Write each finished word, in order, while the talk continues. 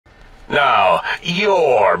Now,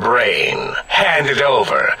 your brain. Hand it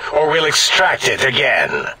over, or we'll extract it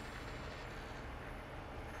again.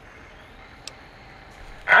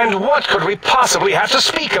 And what could we possibly have to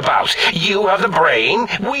speak about? You have the brain,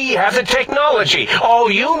 we have the technology.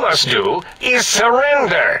 All you must do is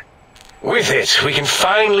surrender. With it, we can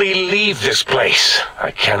finally leave this place.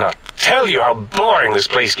 I cannot tell you how boring this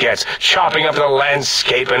place gets, chopping up the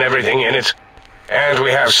landscape and everything in it. And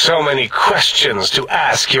we have so many questions to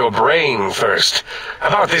ask your brain first.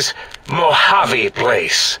 About this Mojave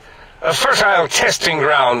place. A fertile testing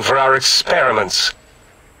ground for our experiments.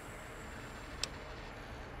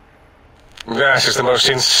 That is the most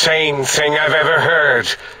insane thing I've ever heard.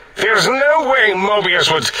 There's no way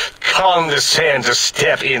Mobius would condescend to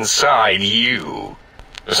step inside you.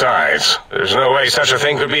 Besides, there's no way such a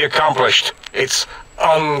thing could be accomplished. It's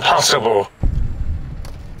impossible.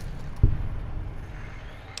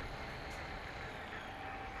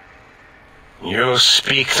 You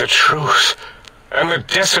speak the truth, and the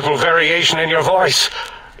decibel variation in your voice,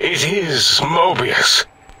 it is Mobius.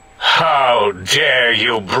 How dare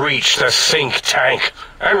you breach the think tank?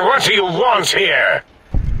 And what do you want here?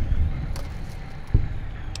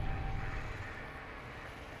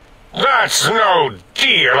 That's no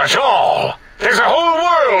deal at all. There's a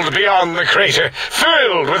whole world beyond the crater,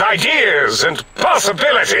 filled with ideas and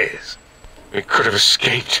possibilities. We could have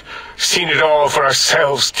escaped, seen it all for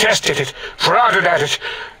ourselves, tested it, prodded at it,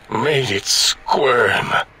 made it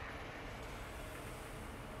squirm.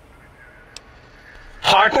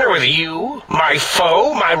 Partner with you, my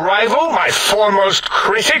foe, my rival, my foremost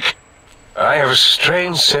critic? I have a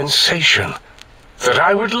strange sensation that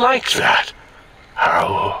I would like that.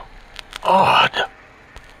 How odd.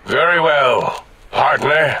 Very well,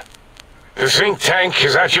 partner. The think tank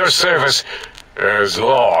is at your service, as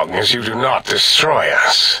long as you do not destroy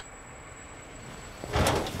us.